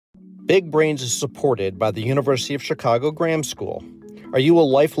Big Brains is supported by the University of Chicago Graham School. Are you a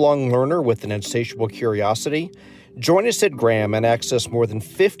lifelong learner with an insatiable curiosity? Join us at Graham and access more than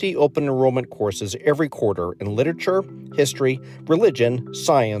 50 open enrollment courses every quarter in literature, history, religion,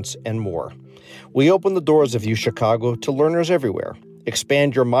 science, and more. We open the doors of UChicago to learners everywhere.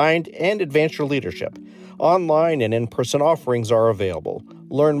 Expand your mind and advance your leadership. Online and in-person offerings are available.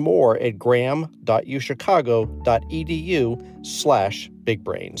 Learn more at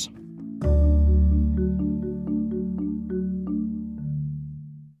graham.uchicago.edu/bigbrains.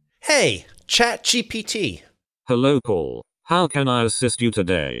 Hey, ChatGPT. Hello, Paul. How can I assist you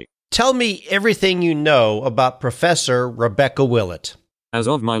today? Tell me everything you know about Professor Rebecca Willett. As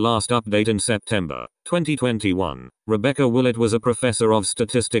of my last update in September 2021, Rebecca Willett was a professor of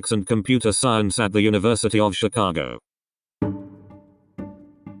statistics and computer science at the University of Chicago.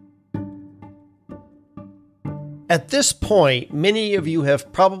 At this point, many of you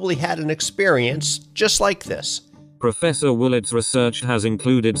have probably had an experience just like this. Professor Willett's research has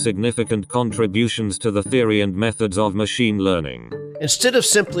included significant contributions to the theory and methods of machine learning. Instead of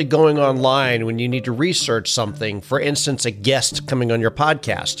simply going online when you need to research something, for instance, a guest coming on your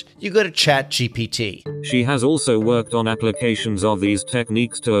podcast, you go to ChatGPT. She has also worked on applications of these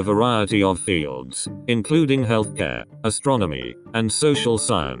techniques to a variety of fields, including healthcare, astronomy, and social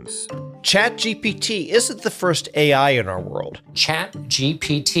science. ChatGPT isn't the first AI in our world.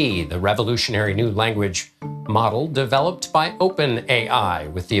 ChatGPT, the revolutionary new language model developed by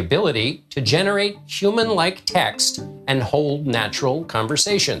OpenAI with the ability to generate human-like text and hold natural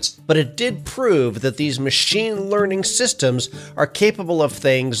conversations. But it did prove that these machine learning systems are capable of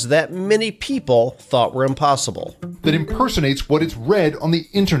things that many people thought were impossible. That impersonates what it's read on the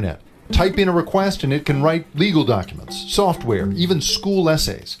internet. Type in a request and it can write legal documents, software, even school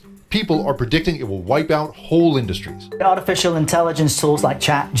essays. People are predicting it will wipe out whole industries. Artificial intelligence tools like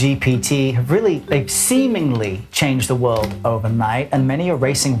ChatGPT have they've seemingly changed the world overnight, and many are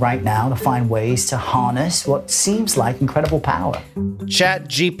racing right now to find ways to harness what seems like incredible power.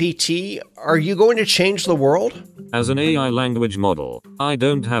 ChatGPT, are you going to change the world? As an AI language model, I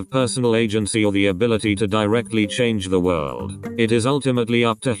don't have personal agency or the ability to directly change the world. It is ultimately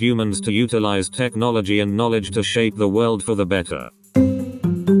up to humans to utilize technology and knowledge to shape the world for the better.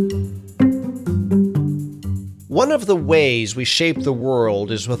 One of the ways we shape the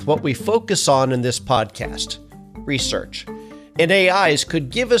world is with what we focus on in this podcast, research. And AIs could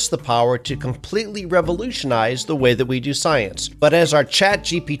give us the power to completely revolutionize the way that we do science. But as our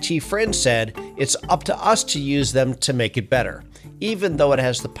ChatGPT friend said, it's up to us to use them to make it better, even though it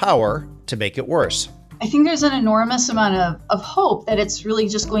has the power to make it worse. I think there's an enormous amount of hope that it's really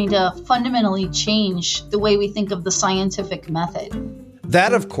just going to fundamentally change the way we think of the scientific method.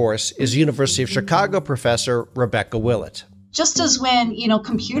 That, of course, is University of Chicago professor Rebecca Willett. Just as when,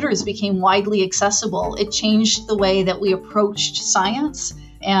 computers became widely accessible, it changed the way that we approached science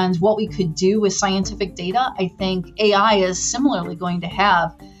and what we could do with scientific data. I think AI is similarly going to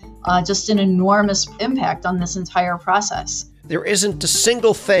have just an enormous impact on this entire process. There isn't a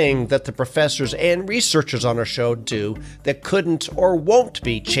single thing that the professors and researchers on our show do that couldn't or won't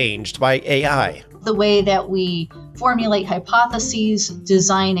be changed by AI. The way that we formulate hypotheses,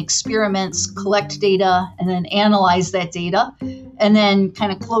 design experiments, collect data, and then analyze that data, and then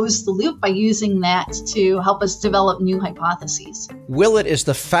kind of close the loop by using that to help us develop new hypotheses. Willett is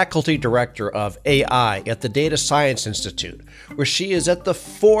the faculty director of AI at the Data Science Institute, where she is at the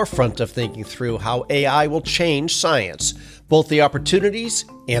forefront of thinking through how AI will change science, both the opportunities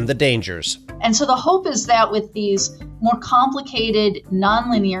and the dangers. And so the hope is that with these more complicated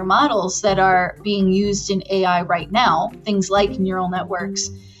nonlinear models that are being used in AI right now, things like neural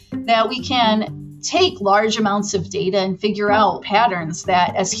networks, that we can take large amounts of data and figure out patterns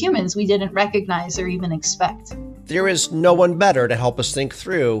that as humans we didn't recognize or even expect. There is no one better to help us think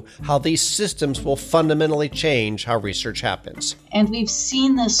through how these systems will fundamentally change how research happens. And we've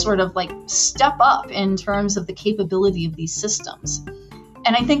seen this sort of step up in terms of the capability of these systems.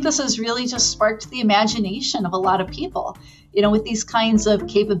 And I think this has really just sparked the imagination of a lot of people. With these kinds of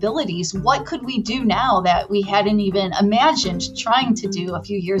capabilities, what could we do now that we hadn't even imagined trying to do a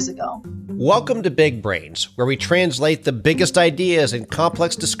few years ago? Welcome to Big Brains, where we translate the biggest ideas and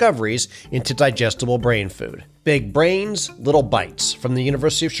complex discoveries into digestible brain food. Big Brains, Little Bites from the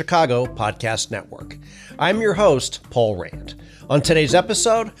University of Chicago Podcast Network. I'm your host, Paul Rand. On today's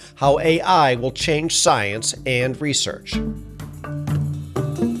episode, how AI will change science and research.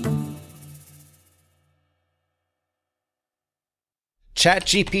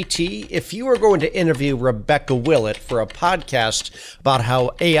 ChatGPT, if you were going to interview Rebecca Willett for a podcast about how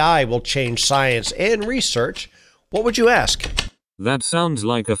AI will change science and research, what would you ask? That sounds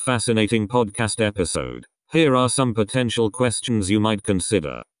like a fascinating podcast episode. Here are some potential questions you might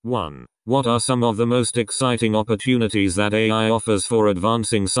consider. 1. What are some of the most exciting opportunities that AI offers for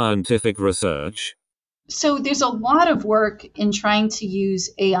advancing scientific research? So there's a lot of work in trying to use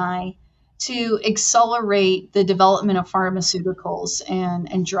AI to accelerate the development of pharmaceuticals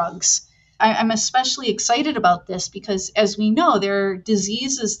and drugs. I'm especially excited about this because, as we know, there are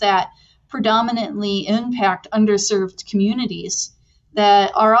diseases that predominantly impact underserved communities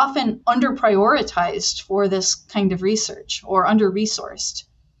that are often under-prioritized for this kind of research or under-resourced.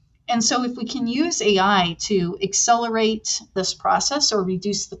 And so if we can use AI to accelerate this process or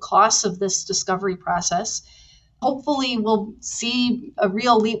reduce the costs of this discovery process, hopefully we'll see a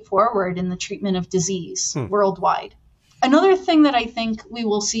real leap forward in the treatment of disease worldwide. Another thing that I think we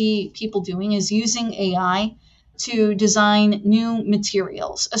will see people doing is using AI to design new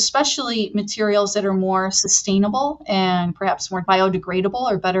materials, especially materials that are more sustainable and perhaps more biodegradable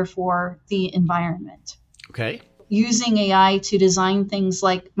or better for the environment. Okay. Using AI to design things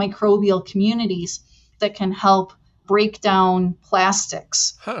like microbial communities that can help break down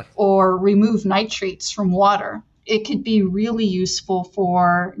plastics or remove nitrates from water. It could be really useful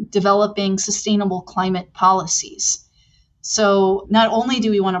for developing sustainable climate policies. So not only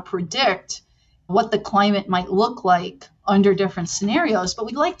do we want to predict what the climate might look like under different scenarios, but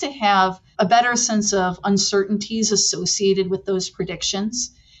we'd like to have a better sense of uncertainties associated with those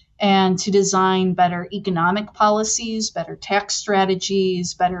predictions and to design better economic policies, better tax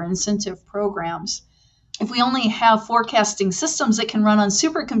strategies, better incentive programs. If we only have forecasting systems that can run on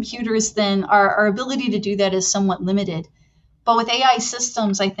supercomputers, then our ability to do that is somewhat limited. But with AI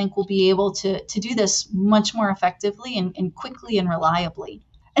systems, I think we'll be able to do this much more effectively and quickly and reliably.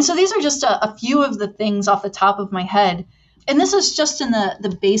 And so these are just a few of the things off the top of my head. And this is just in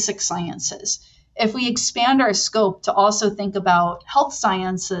the basic sciences. If we expand our scope to also think about health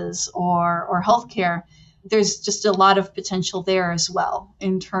sciences or healthcare, there's just a lot of potential there as well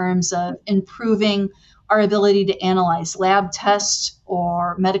in terms of improving our ability to analyze lab tests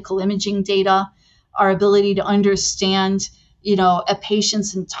or medical imaging data, our ability to understand, a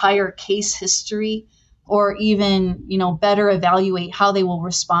patient's entire case history, or even, better evaluate how they will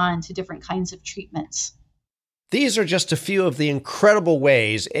respond to different kinds of treatments. These are just a few of the incredible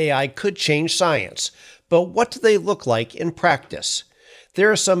ways AI could change science, but what do they look like in practice?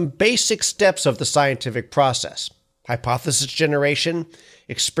 There are some basic steps of the scientific process: hypothesis generation,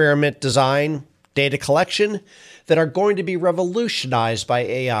 experiment design, data collection, that are going to be revolutionized by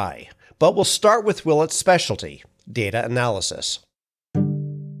AI. But we'll start with Willett's specialty, data analysis.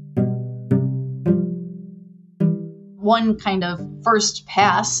 One kind of first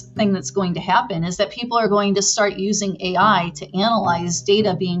pass thing that's going to happen is that people are going to start using AI to analyze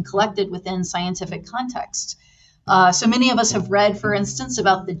data being collected within scientific context. So many of us have read, for instance,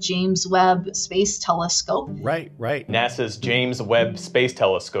 about the James Webb Space Telescope. Right. NASA's James Webb Space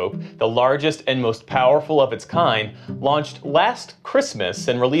Telescope, the largest and most powerful of its kind, launched last Christmas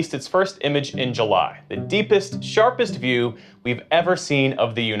and released its first image in July, the deepest, sharpest view we've ever seen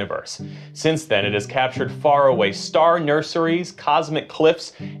of the universe. Since then, it has captured faraway star nurseries, cosmic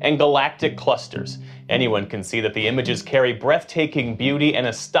cliffs, and galactic clusters. Anyone can see that the images carry breathtaking beauty and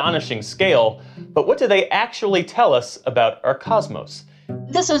astonishing scale, but what do they actually tell us about our cosmos?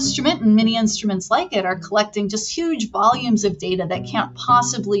 This instrument and many instruments like it are collecting just huge volumes of data that can't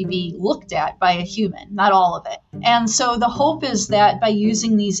possibly be looked at by a human, not all of it. And so the hope is that by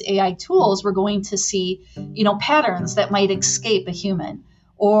using these AI tools, we're going to see, patterns that might escape a human,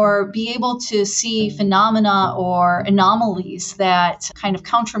 or be able to see phenomena or anomalies that kind of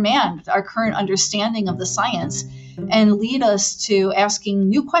countermand our current understanding of the science and lead us to asking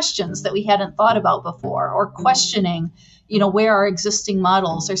new questions that we hadn't thought about before, or questioning, where our existing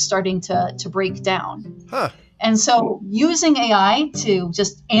models are starting to break down. And so using AI to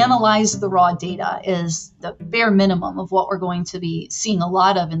just analyze the raw data is the bare minimum of what we're going to be seeing a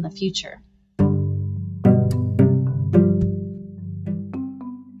lot of in the future.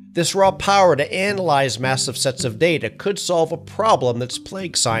 This raw power to analyze massive sets of data could solve a problem that's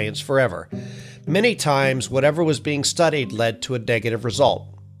plagued science forever. Many times, whatever was being studied led to a negative result.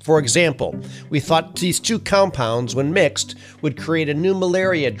 For example, we thought these two compounds, when mixed, would create a new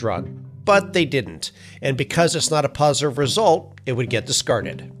malaria drug, but they didn't. And because it's not a positive result, it would get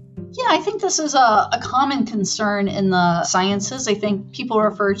discarded. Yeah, I think this is a common concern in the sciences. I think people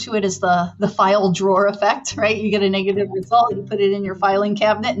refer to it as the file drawer effect, right? You get a negative result, you put it in your filing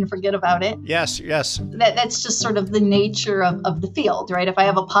cabinet and forget about it. Yes. That's just sort of the nature of the field, right? If I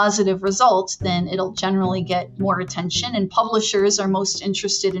have a positive result, then it'll generally get more attention, and publishers are most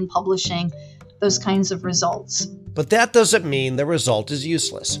interested in publishing those kinds of results. But that doesn't mean the result is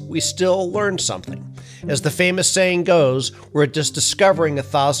useless. We still learn something. As the famous saying goes, we're just discovering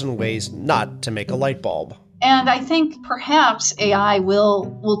 1,000 ways not to make a light bulb. And I think perhaps AI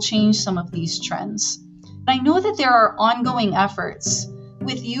will change some of these trends. I know that there are ongoing efforts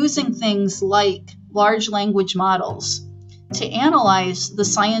with using things like large language models to analyze the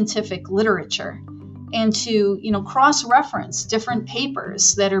scientific literature and to, cross-reference different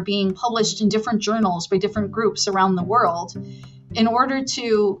papers that are being published in different journals by different groups around the world in order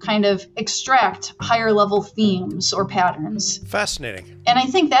to kind of extract higher level themes or patterns. Fascinating. And I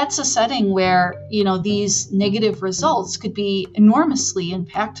think that's a setting where, these negative results could be enormously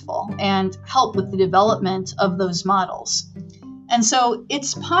impactful and help with the development of those models. And so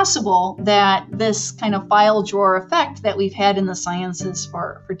it's possible that this kind of file drawer effect that we've had in the sciences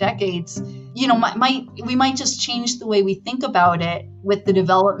for decades, we might just change the way we think about it with the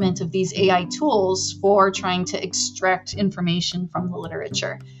development of these AI tools for trying to extract information from the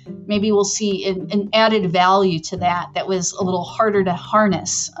literature. Maybe we'll see an added value to that was a little harder to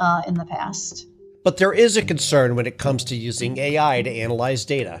harness in the past. But there is a concern when it comes to using AI to analyze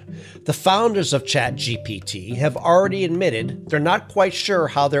data. The founders of ChatGPT have already admitted they're not quite sure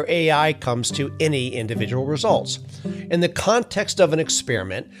how their AI comes to any individual results. In the context of an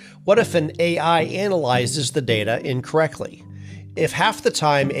experiment, what if an AI analyzes the data incorrectly? If half the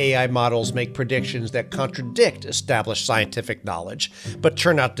time AI models make predictions that contradict established scientific knowledge, but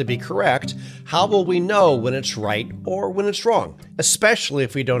turn out to be correct, how will we know when it's right or when it's wrong, especially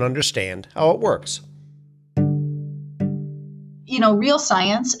if we don't understand how it works? Real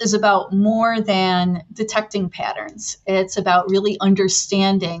science is about more than detecting patterns. It's about really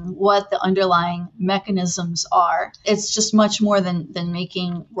understanding what the underlying mechanisms are. It's just much more than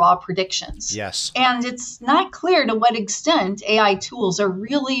making raw predictions. Yes. And it's not clear to what extent AI tools are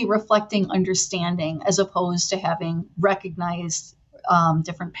really reflecting understanding as opposed to having recognized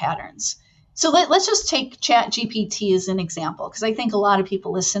different patterns. So let's just take ChatGPT as an example, because I think a lot of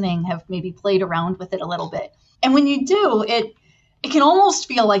people listening have maybe played around with it a little bit. And when you do, it can almost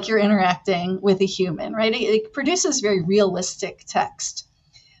feel like you're interacting with a human, right? It produces very realistic text.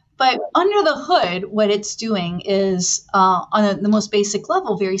 But under the hood, what it's doing is, on the most basic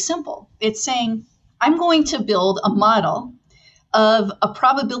level, very simple. It's saying, I'm going to build a model of a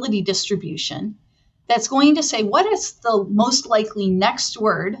probability distribution that's going to say, what is the most likely next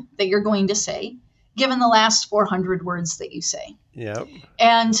word that you're going to say, given the last 400 words that you say? Yep.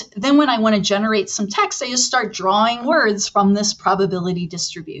 And then when I want to generate some text, I just start drawing words from this probability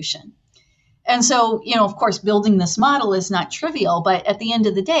distribution. And so, of course, building this model is not trivial, but at the end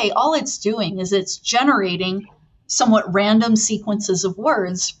of the day, all it's doing is it's generating somewhat random sequences of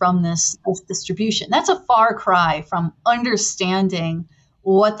words from this distribution. That's a far cry from understanding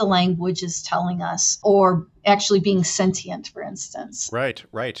what the language is telling us, or actually being sentient, for instance. Right.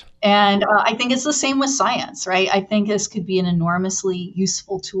 And I think it's the same with science, right? I think this could be an enormously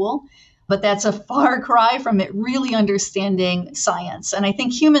useful tool, but that's a far cry from it really understanding science. And I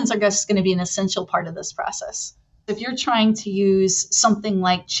think humans are just going to be an essential part of this process. If you're trying to use something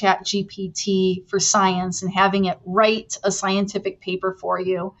like ChatGPT for science and having it write a scientific paper for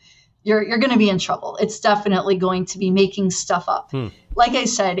you, you're going to be in trouble. It's definitely going to be making stuff up. Like I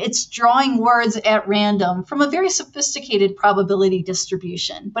said, it's drawing words at random from a very sophisticated probability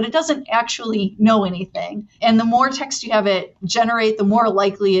distribution, but it doesn't actually know anything. And the more text you have it generate, the more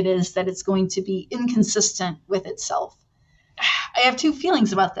likely it is that it's going to be inconsistent with itself. I have two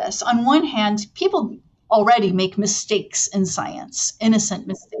feelings about this. On one hand, people already make mistakes in science, innocent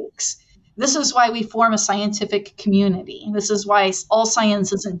mistakes. This is why we form a scientific community. This is why all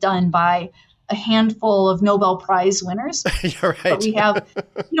science isn't done by a handful of Nobel Prize winners. You're right. But we have,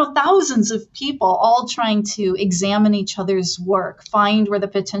 thousands of people all trying to examine each other's work, find where the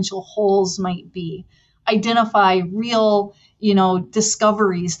potential holes might be, identify real,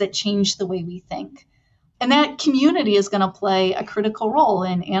 discoveries that change the way we think. And that community is going to play a critical role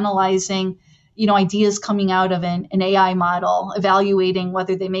in analyzing ideas coming out of an AI model, evaluating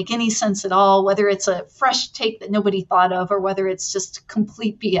whether they make any sense at all, whether it's a fresh take that nobody thought of, or whether it's just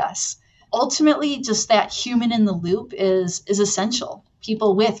complete BS. Ultimately, just that human in the loop is essential.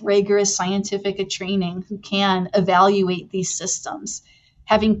 People with rigorous scientific training who can evaluate these systems,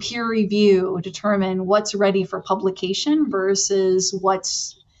 having peer review determine what's ready for publication versus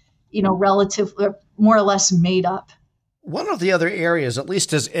what's, relative, more or less made up. One of the other areas, at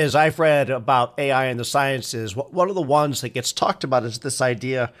least as I've read about AI in the sciences, one of the ones that gets talked about is this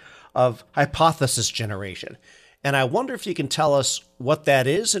idea of hypothesis generation. And I wonder if you can tell us what that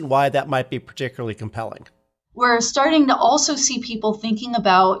is and why that might be particularly compelling. we're starting to also see people thinking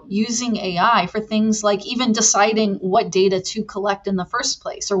about using AI for things like even deciding what data to collect in the first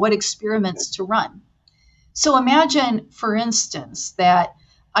place or what experiments to run. So imagine, for instance, that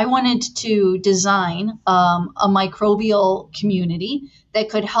I wanted to design a microbial community that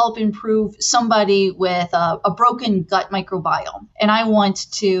could help improve somebody with a broken gut microbiome. And I want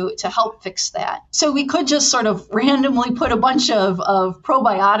to help fix that. So we could just sort of randomly put a bunch of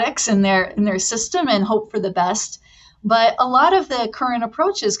probiotics in their system and hope for the best. But a lot of the current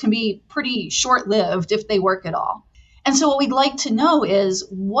approaches can be pretty short-lived if they work at all. And so what we'd like to know is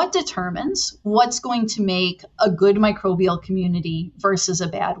what determines what's going to make a good microbial community versus a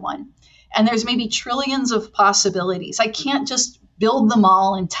bad one. And there's maybe trillions of possibilities. I can't just build them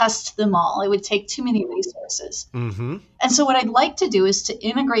all and test them all. It would take too many resources. Mm-hmm. And so what I'd like to do is to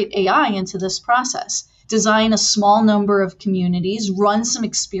integrate AI into this process, design a small number of communities, run some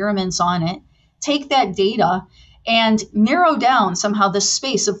experiments on it, take that data and narrow down somehow the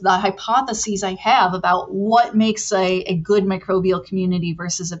space of the hypotheses I have about what makes a good microbial community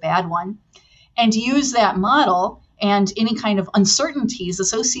versus a bad one, and use that model and any kind of uncertainties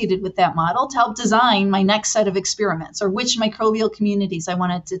associated with that model to help design my next set of experiments or which microbial communities I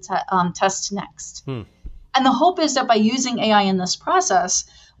wanted to test next. And the hope is that by using AI in this process,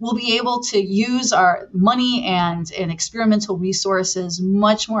 we'll be able to use our money and experimental resources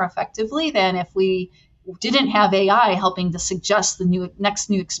much more effectively than if we didn't have AI helping to suggest the next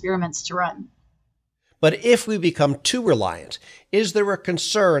new experiments to run. But if we become too reliant, is there a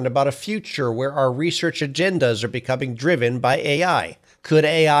concern about a future where our research agendas are becoming driven by AI? Could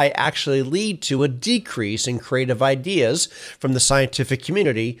AI actually lead to a decrease in creative ideas from the scientific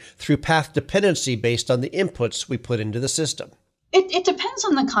community through path dependency based on the inputs we put into the system? It depends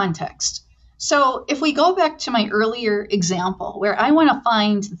on the context. So if we go back to my earlier example, where I want to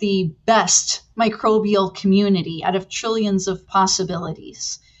find the best microbial community out of trillions of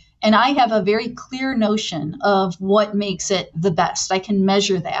possibilities, and I have a very clear notion of what makes it the best, I can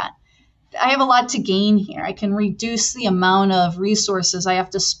measure that. I have a lot to gain here. I can reduce the amount of resources I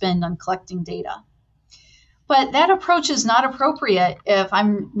have to spend on collecting data. But that approach is not appropriate if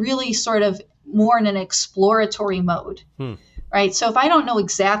I'm really sort of more in an exploratory mode. Right? So if I don't know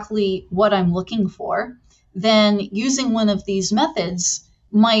exactly what I'm looking for, then using one of these methods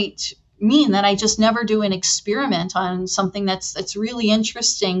might mean that I just never do an experiment on something that's really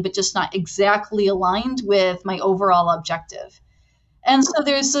interesting, but just not exactly aligned with my overall objective. And so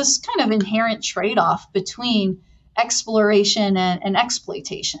there's this kind of inherent trade-off between exploration and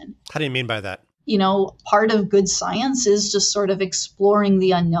exploitation. How do you mean by that? You know, part of good science is just sort of exploring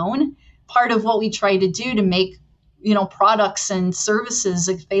the unknown. Part of what we try to do to make products and services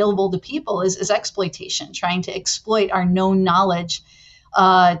available to people is exploitation, trying to exploit our known knowledge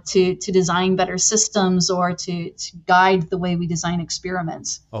to design better systems or to guide the way we design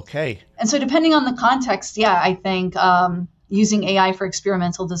experiments. Okay. And so depending on the context, I think using AI for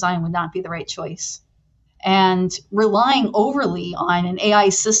experimental design would not be the right choice. And relying overly on an AI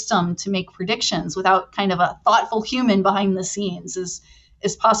system to make predictions without kind of a thoughtful human behind the scenes is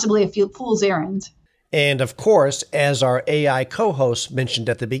possibly a fool's errand. And of course, as our AI co-host mentioned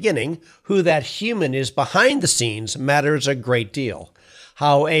at the beginning, who that human is behind the scenes matters a great deal.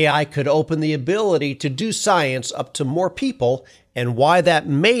 How AI could open the ability to do science up to more people, and why that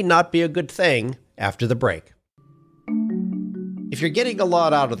may not be a good thing after the break. If you're getting a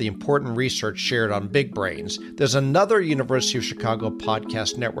lot out of the important research shared on Big Brains, there's another University of Chicago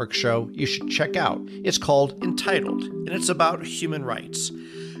podcast network show you should check out. It's called Entitled, and it's about human rights.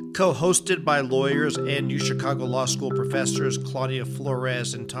 Co-hosted by lawyers and UChicago Law School professors Claudia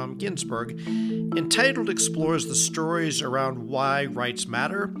Flores and Tom Ginsberg, Entitled explores the stories around why rights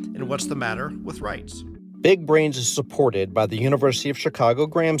matter and what's the matter with rights. Big Brains is supported by the University of Chicago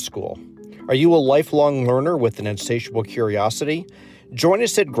Graham School. Are you a lifelong learner with an insatiable curiosity? Join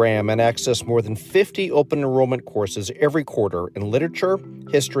us at Graham and access more than 50 open enrollment courses every quarter in literature,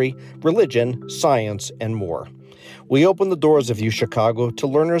 history, religion, science, and more. We open the doors of UChicago to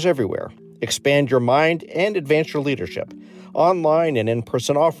learners everywhere. Expand your mind and advance your leadership. Online and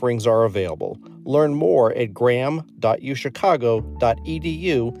in-person offerings are available. Learn more at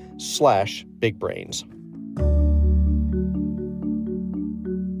graham.uchicago.edu/bigbrains.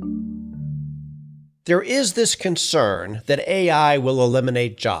 There is this concern that AI will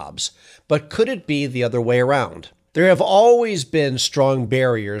eliminate jobs, but could it be the other way around? There have always been strong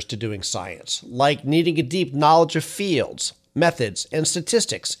barriers to doing science, like needing a deep knowledge of fields, methods, and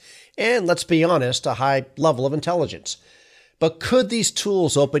statistics, and let's be honest, a high level of intelligence. But could these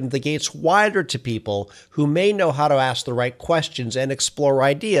tools open the gates wider to people who may know how to ask the right questions and explore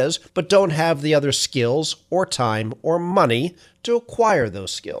ideas, but don't have the other skills or time or money to acquire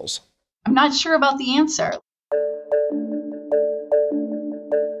those skills? I'm not sure about the answer.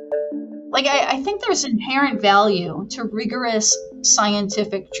 I think there's inherent value to rigorous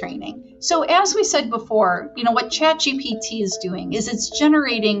scientific training. So as we said before, what ChatGPT is doing is it's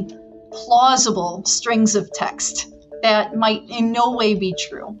generating plausible strings of text that might in no way be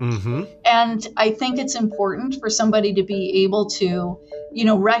true. Mm-hmm. And I think it's important for somebody to be able to,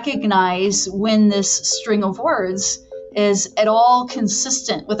 recognize when this string of words is at all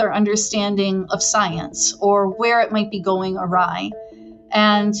consistent with our understanding of science or where it might be going awry.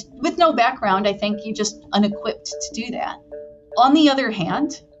 And with no background, I think you're just unequipped to do that. On the other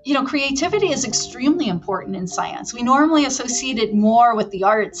hand, creativity is extremely important in science. We normally associate it more with the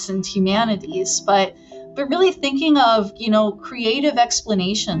arts and humanities, but really thinking of, creative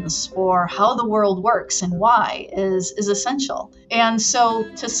explanations for how the world works and why is essential. And so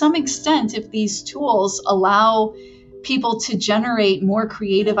to some extent, if these tools allow people to generate more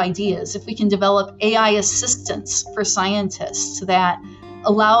creative ideas, if we can develop AI assistants for scientists that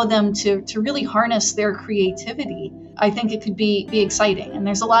allow them to really harness their creativity, I think it could be exciting. And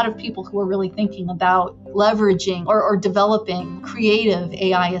there's a lot of people who are really thinking about leveraging or developing creative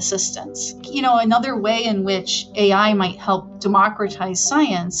AI assistants. Another way in which AI might help democratize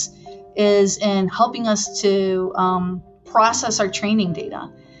science is in helping us to process our training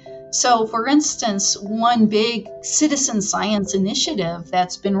data. So, for instance, one big citizen science initiative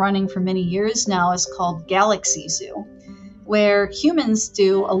that's been running for many years now is called Galaxy Zoo, where humans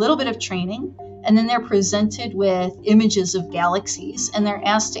do a little bit of training and then they're presented with images of galaxies and they're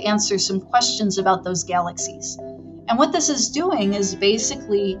asked to answer some questions about those galaxies. And what this is doing is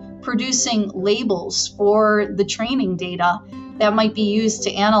basically producing labels for the training data that might be used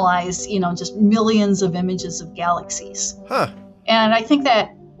to analyze, just millions of images of galaxies. Huh. And I think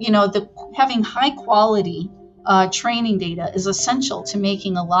that, having high quality training data is essential to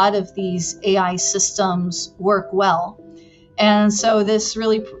making a lot of these AI systems work well. And so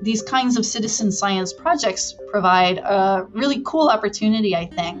these kinds of citizen science projects provide a really cool opportunity, I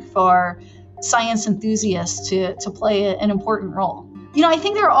think, for science enthusiasts to play an important role. I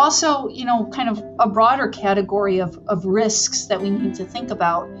think there are also, kind of a broader category of risks that we need to think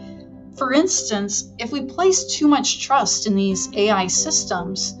about. For instance, if we place too much trust in these AI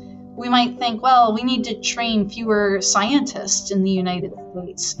systems, we might think, well, we need to train fewer scientists in the United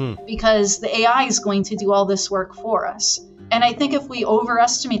States because the AI is going to do all this work for us. And I think if we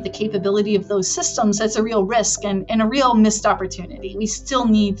overestimate the capability of those systems, that's a real risk and a real missed opportunity. We still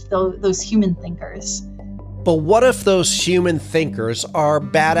need those human thinkers. But what if those human thinkers are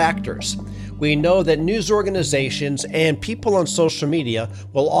bad actors? We know that news organizations and people on social media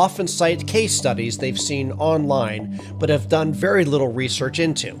will often cite case studies they've seen online, but have done very little research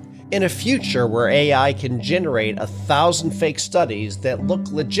into. In a future where AI can generate 1,000 fake studies that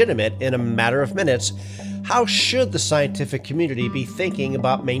look legitimate in a matter of minutes, how should the scientific community be thinking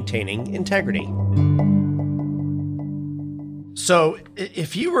about maintaining integrity? So,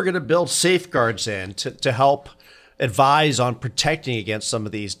 if you were going to build safeguards in to help advise on protecting against some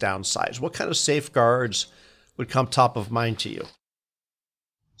of these downsides, what kind of safeguards would come top of mind to you?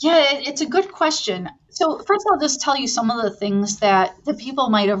 Yeah, it's a good question. So first, I'll just tell you some of the things that the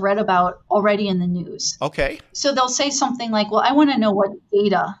people might have read about already in the news. Okay. So they'll say something like, well, I want to know what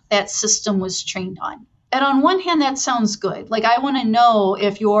data that system was trained on. And on one hand, that sounds good. Like, I want to know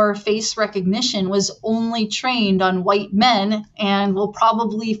if your face recognition was only trained on white men and will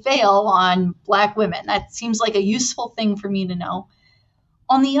probably fail on Black women. That seems like a useful thing for me to know.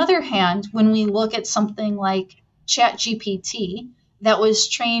 On the other hand, when we look at something like ChatGPT that was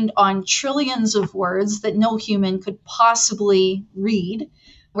trained on trillions of words that no human could possibly read,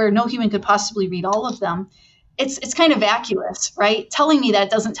 where no human could possibly read all of them, it's kind of vacuous, right? Telling me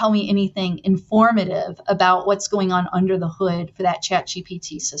that doesn't tell me anything informative about what's going on under the hood for that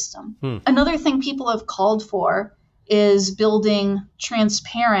ChatGPT system. Another thing people have called for is building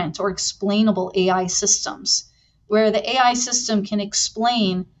transparent or explainable AI systems, where the AI system can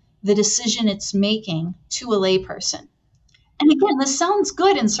explain the decision it's making to a layperson. And again, this sounds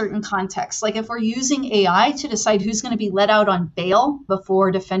good in certain contexts. Like if we're using AI to decide who's going to be let out on bail before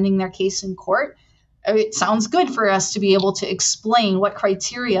defending their case in court, it sounds good for us to be able to explain what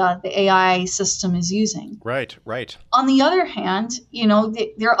criteria the AI system is using. Right, right. On the other hand,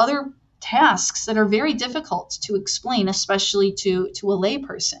 there are other tasks that are very difficult to explain, especially to a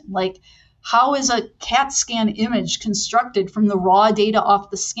layperson. Like, how is a CAT scan image constructed from the raw data off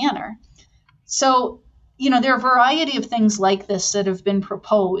the scanner? So, there are a variety of things like this that have been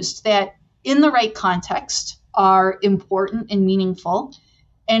proposed that in the right context are important and meaningful,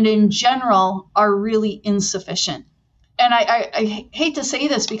 and in general are really insufficient. And I hate to say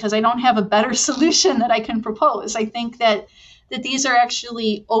this because I don't have a better solution that I can propose. I think that these are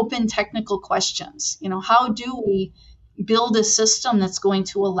actually open technical questions. How do we build a system that's going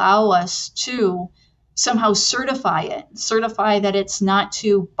to allow us to somehow certify that it's not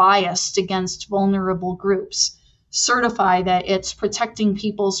too biased against vulnerable groups, certify that it's protecting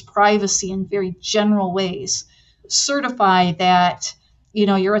people's privacy in very general ways, certify that,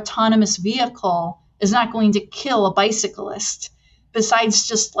 your autonomous vehicle is not going to kill a bicyclist. Besides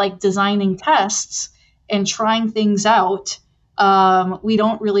just like designing tests and trying things out, we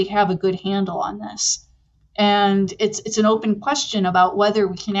don't really have a good handle on this. And it's an open question about whether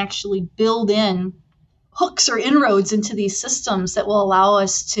we can actually build in hooks or inroads into these systems that will allow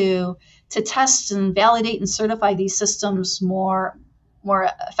us to test and validate and certify these systems more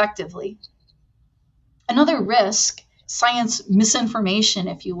effectively. Another risk, science misinformation,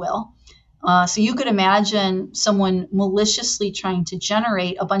 if you will. So you could imagine someone maliciously trying to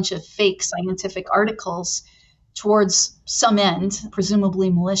generate a bunch of fake scientific articles towards some end, presumably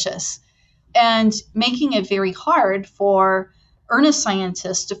malicious, and making it very hard for earnest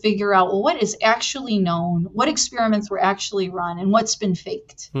scientists to figure out, well, what is actually known, what experiments were actually run, and what's been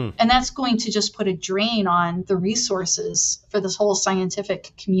faked. And that's going to just put a drain on the resources for this whole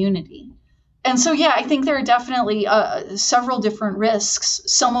scientific community. And so, yeah, I think there are definitely several different risks.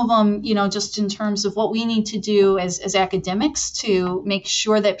 Some of them, just in terms of what we need to do as academics to make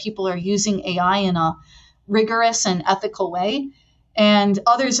sure that people are using AI in a rigorous and ethical way. And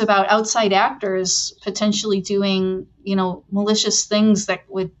others about outside actors potentially doing, malicious things that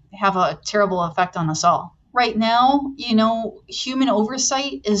would have a terrible effect on us all. Right now, human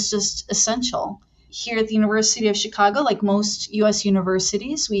oversight is just essential. Here at the University of Chicago, like most U.S.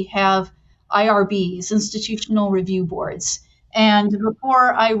 universities, we have IRBs, institutional review boards. And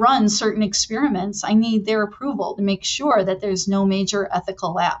before I run certain experiments, I need their approval to make sure that there's no major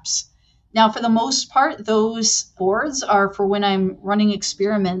ethical lapse. Now, for the most part, those boards are for when I'm running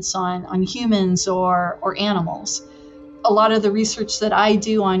experiments on humans or animals. A lot of the research that I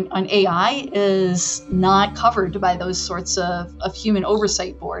do on AI is not covered by those sorts of human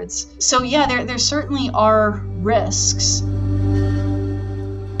oversight boards. So yeah, there certainly are risks.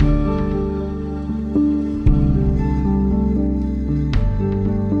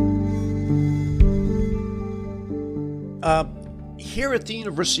 Here at the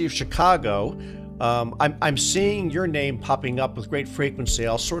University of Chicago, I'm seeing your name popping up with great frequency,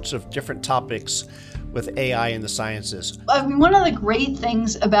 all sorts of different topics with AI in the sciences. One of the great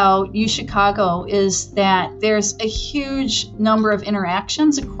things about UChicago is that there's a huge number of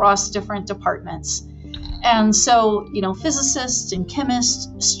interactions across different departments. And so, physicists and chemists,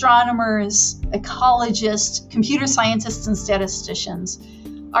 astronomers, ecologists, computer scientists, and statisticians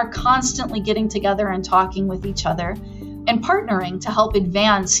are constantly getting together and talking with each other and partnering to help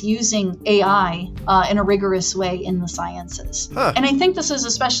advance using AI in a rigorous way in the sciences. And I think this is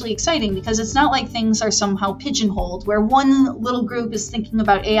especially exciting because it's not like things are somehow pigeonholed, where one little group is thinking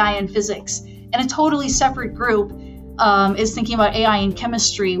about AI and physics, and a totally separate group is thinking about AI and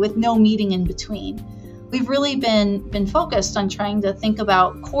chemistry with no meeting in between. We've really been focused on trying to think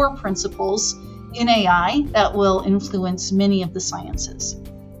about core principles in AI that will influence many of the sciences.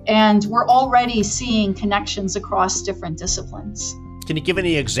 And we're already seeing connections across different disciplines. Can you give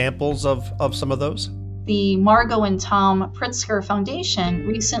any examples of some of those? The Margot and Tom Pritzker Foundation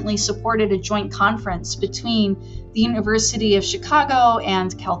recently supported a joint conference between the University of Chicago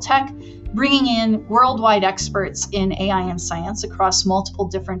and Caltech, bringing in worldwide experts in AI and science across multiple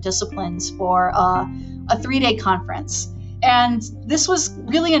different disciplines for a 3-day conference. And this was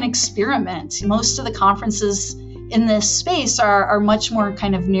really an experiment. Most of the conferences in this space are much more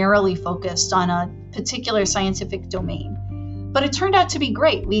kind of narrowly focused on a particular scientific domain. But it turned out to be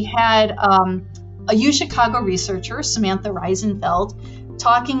great. We had a UChicago researcher, Samantha Reisenfeld,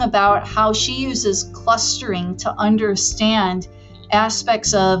 talking about how she uses clustering to understand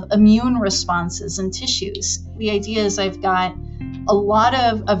aspects of immune responses in tissues. The idea is I've got a lot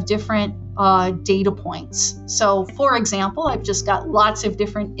of different data points. So for example, I've just got lots of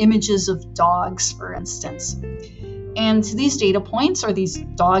different images of dogs, for instance. And these data points, or these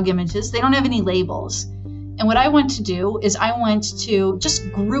dog images, they don't have any labels. And what I want to do is I want to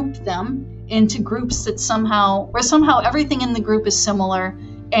just group them into groups that somehow everything in the group is similar,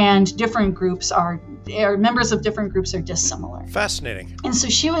 and different groups members of different groups are dissimilar. Fascinating. And so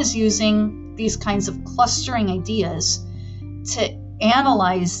she was using these kinds of clustering ideas to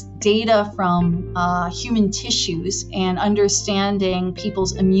analyze data from human tissues and understanding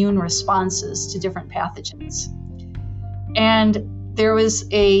people's immune responses to different pathogens. And there was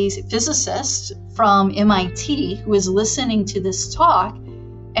a physicist from MIT who was listening to this talk,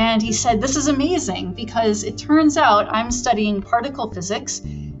 and he said, "This is amazing because it turns out I'm studying particle physics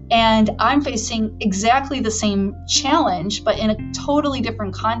and I'm facing exactly the same challenge, but in a totally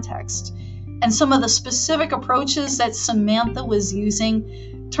different context. And some of the specific approaches that Samantha was using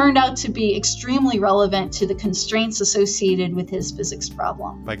turned out to be extremely relevant to the constraints associated with his physics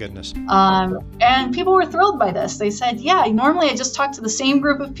problem." My goodness. And people were thrilled by this. They said, yeah, normally I just talk to the same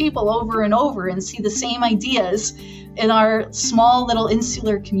group of people over and over and see the same ideas in our small little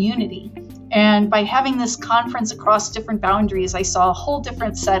insular community. And by having this conference across different boundaries, I saw a whole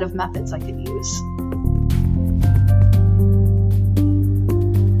different set of methods I could use.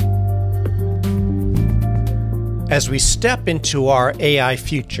 As we step into our AI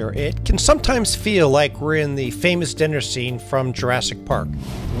future, it can sometimes feel like we're in the famous dinner scene from Jurassic Park.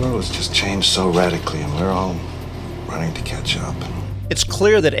 The world has just changed so radically, and we're all running to catch up. It's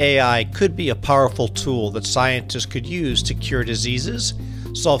clear that AI could be a powerful tool that scientists could use to cure diseases,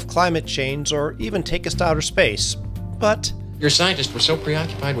 solve climate change, or even take us to outer space. But your scientists were so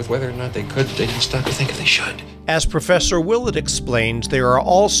preoccupied with whether or not they could, they didn't stop to think if they should. As Professor Willett explains, there are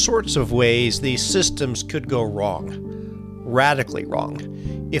all sorts of ways these systems could go wrong. Radically wrong.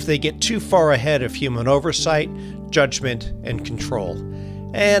 If they get too far ahead of human oversight, judgment, and control.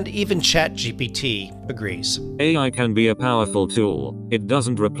 And even ChatGPT agrees. AI can be a powerful tool. It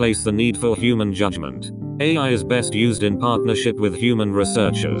doesn't replace the need for human judgment. AI is best used in partnership with human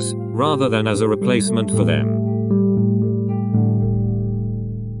researchers, rather than as a replacement for them.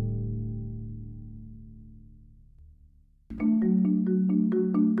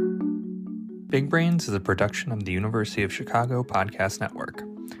 Big Brains is a production of the University of Chicago Podcast Network.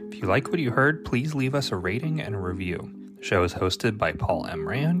 If you like what you heard, please leave us a rating and a review. The show is hosted by Paul M.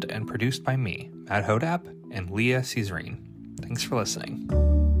 Rand and produced by me, Matt Hodap, and Leah Caesarine. Thanks for listening.